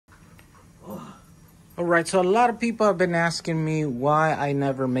Alright, so a lot of people have been asking me why I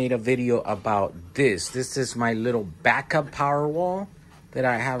never made a video about this. This is my little backup Powerwall that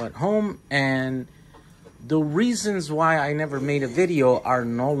I have at home, and the reasons why I never made a video are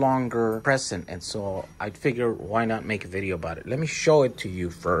no longer present, and so I figured why not make a video about it. Let me show it to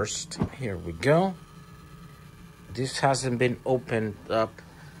you first. Here we go. This hasn't been opened up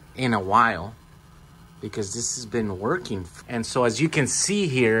in a while because this has been working. And so as you can see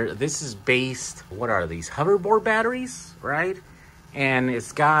here, this is based, what are these, hoverboard batteries, right? And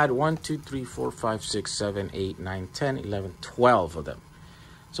it's got 1, 2, 3, 4, 5, 6, 7, 8, 9, 10, 11, 12 of them.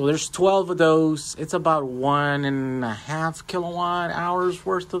 So there's 12 of those. It's about 1.5 kilowatt hours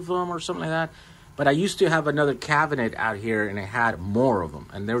worth of them or something like that. But I used to have another cabinet out here and it had more of them.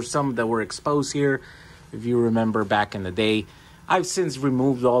 And there were some that were exposed here, if you remember back in the day. I've since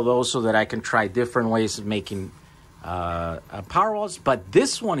removed all those so that I can try different ways of making Powerwalls. But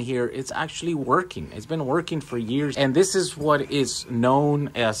this one here, it's actually working. It's been working for years. And this is what is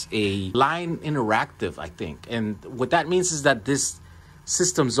known as a line interactive, I think. And what that means is that this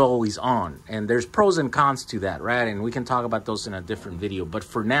system's always on. And there's pros and cons to that, right? And we can talk about those in a different video. But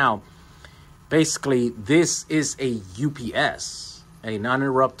for now, basically, this is a UPS, an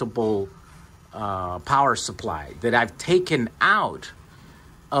uninterruptible power supply that I've taken out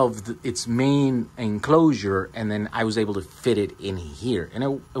of its main enclosure, and then I was able to fit it in here.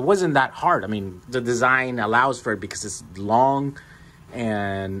 And it wasn't that hard. I mean, the design allows for it because it's long,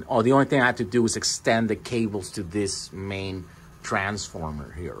 and the only thing I had to do was extend the cables to this main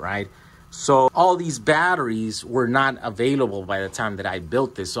transformer here, right? So all these batteries were not available by the time that I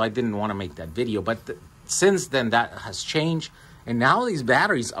built this, so I didn't want to make that video. But since then, that has changed, and now these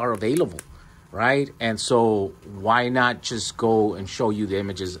batteries are available, right? And so why not just go and show you the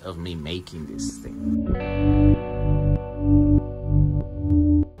images of me making this thing?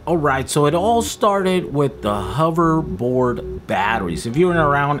 All right, so it all started with the hoverboard batteries. If you were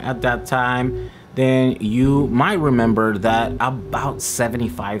around at that time, then you might remember that about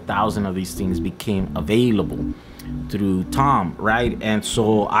 75,000 of these things became available through Tom, right? And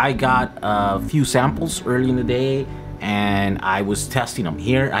so I got a few samples early in the day, and I was testing them.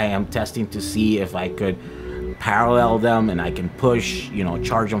 Here I am testing to see if I could parallel them, and I can push, you know,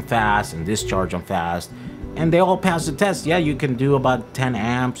 charge them fast and discharge them fast. And they all pass the test. Yeah, you can do about 10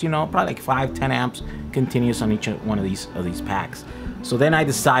 amps, you know, probably like 5-10 amps continuous on each one of these packs. So then I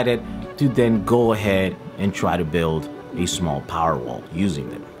decided to then go ahead and try to build a small Powerwall using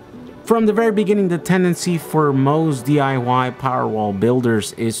them. From the very beginning, the tendency for most DIY Powerwall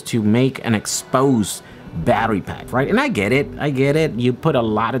builders is to make an exposed battery pack, right? And I get it. You put a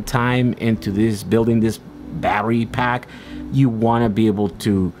lot of time into this, building this battery pack. You want to be able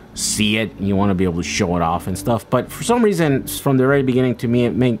to see it, you want to be able to show it off and stuff. But for some reason, from the very beginning, to me,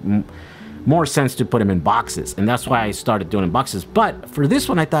 it made more sense to put them in boxes, and that's why I started doing in boxes. But for this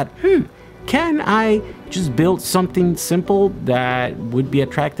one, I thought, can I just build something simple that would be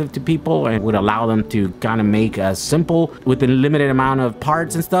attractive to people and would allow them to kind of make a simple with a limited amount of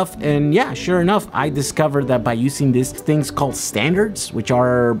parts and stuff? And yeah, sure enough, I discovered that by using these things called standards, which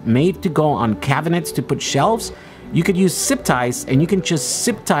are made to go on cabinets to put shelves, you could use zip ties, and you can just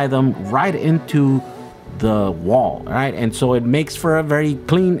zip tie them right into the wall, right? And so it makes for a very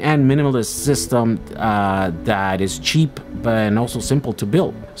clean and minimalist system that is cheap and also simple to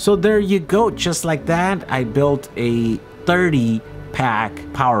build. So there you go, just like that, I built a 30-pack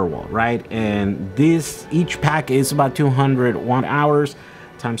Powerwall, right? And each pack is about 200 watt hours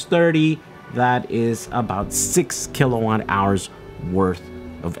times 30. That is about 6 kilowatt hours worth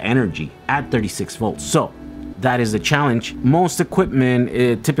of energy at 36 volts. So that is the challenge. Most equipment,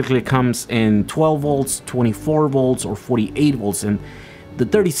 it typically comes in 12 volts, 24 volts, or 48 volts. And the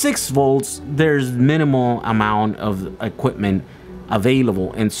 36 volts, there's minimal amount of equipment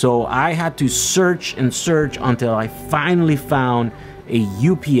available. And so I had to search and search until I finally found a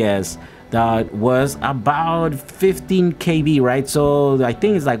UPS that was about 15 kV, right? So I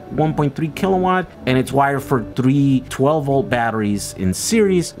think it's like 1.3 kilowatt, and it's wired for 3 12-volt batteries in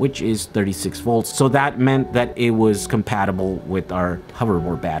series, which is 36 volts. So that meant that it was compatible with our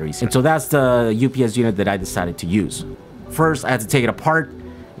hoverboard batteries. And so that's the UPS unit that I decided to use. First, I had to take it apart,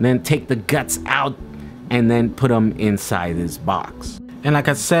 and then take the guts out, and then put them inside this box. And like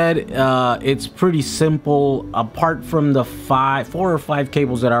I said, it's pretty simple. Apart from the 4 or 5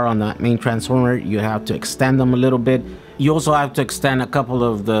 cables that are on the main transformer, you have to extend them a little bit. You also have to extend a couple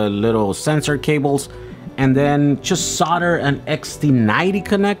of the little sensor cables, and then just solder an XT90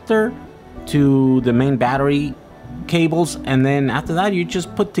 connector to the main battery cables. And then after that, you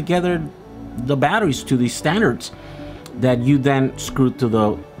just put together the batteries to these standards that you then screw to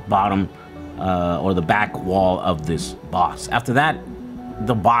the bottom or the back wall of this box. After that,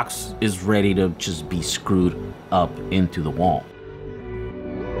 the box is ready to just be screwed up into the wall.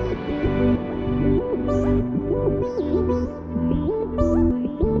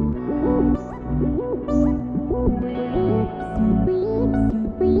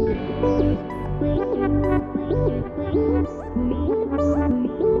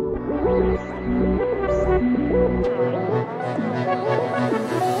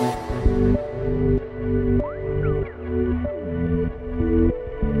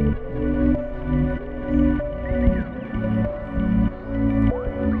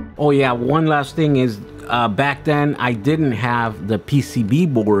 Oh yeah, one last thing is back then I didn't have the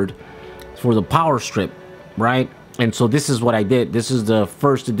PCB board for the power strip, right? And so this is what I did. This is the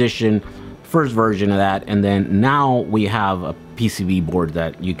first edition, first version of that, and then now we have a PCB board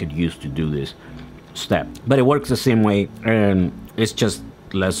that you could use to do this step. But it works the same way, and it's just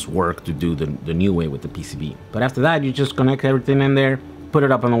less work to do the new way with the PCB. But after that, you just connect everything in there, put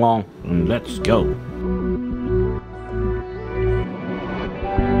it up on the wall, and let's go.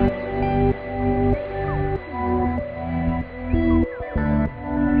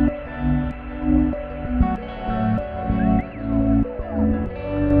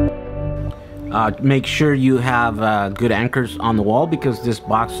 Make sure you have good anchors on the wall, because this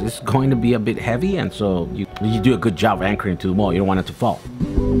box is going to be a bit heavy, and so you do a good job of anchoring to the wall. You don't want it to fall.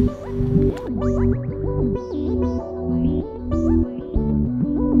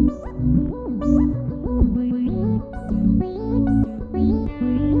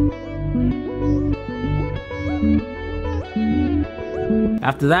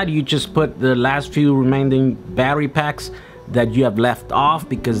 After that, you just put the last few remaining battery packs that you have left off,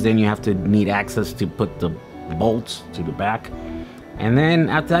 because then you have to need access to put the bolts to the back. And then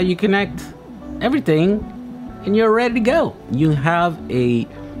after that, you connect everything and you're ready to go. You have a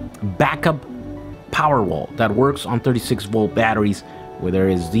backup Powerwall that works on 36-volt batteries, whether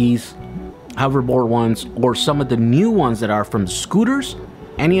it's these hoverboard ones or some of the new ones that are from the scooters.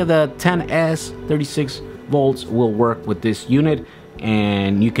 Any of the 10S 36 volts will work with this unit.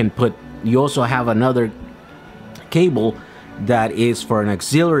 And you also have another cable that is for an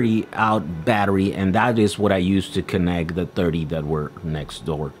auxiliary out battery, and that is what I use to connect the 30 that were next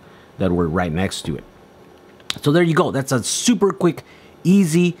door, that were right next to it. So there you go. That's a super quick,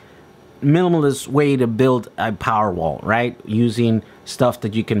 easy, minimalist way to build a Powerwall, right? Using stuff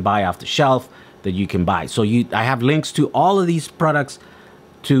that you can buy off the shelf, that you can buy. So I have links to all of these products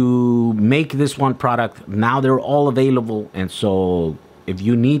to make this one product. Now they're all available, and so if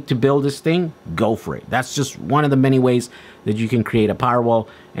you need to build this thing, go for it. That's just one of the many ways that you can create a Powerwall,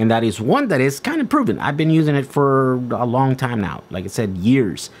 and that is one that is kind of proven. I've been using it for a long time now. Like I said,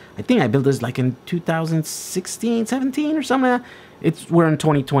 years. I think I built this like in 2016, 17 or something like that. We're in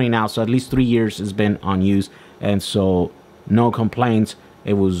 2020 now, so at least 3 years has been on use, and so no complaints.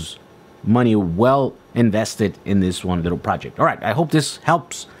 It was money well invested in this one little project. All right, I hope this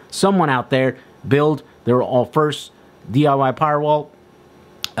helps someone out there build their first DIY Powerwall.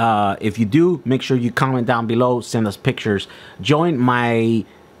 If you do, make sure you comment down below, send us pictures. Join my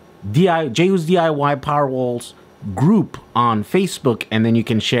Jayu's DIY Powerwalls group on Facebook, and then you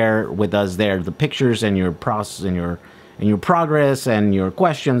can share with us there the pictures and your process and your progress and your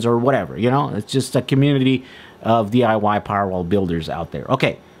questions or whatever. You know, it's just a community of DIY Powerwall builders out there.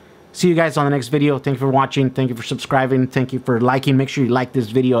 Okay, see you guys on the next video. Thank you for watching. Thank you for subscribing. Thank you for liking. Make sure you like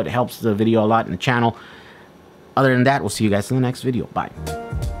this video. It helps the video a lot in the channel. Other than that, we'll see you guys in the next video. Bye.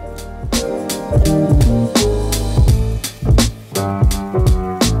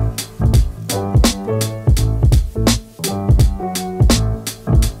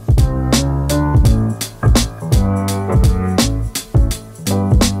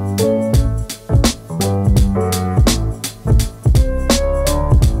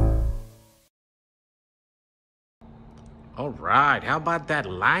 All right, how about that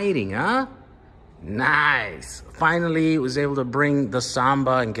lighting, huh? Nice. Finally was able to bring the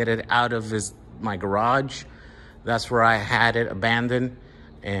Samba and get it out of my garage. That's where I had it abandoned,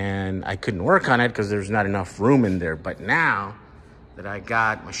 and I couldn't work on it because there's not enough room in there. But now that I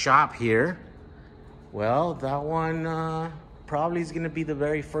got my shop here, well, that one probably is going to be the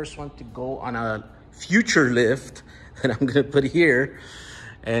very first one to go on a future lift that I'm going to put here.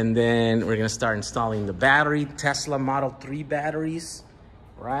 And then we're going to start installing the battery, Tesla Model 3 batteries,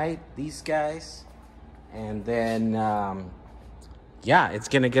 right? These guys. And then, yeah, it's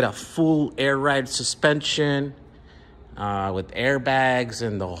going to get a full air ride suspension with airbags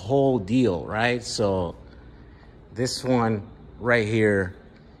and the whole deal, right? So this one right here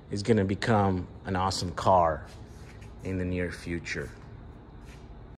is going to become an awesome car in the near future.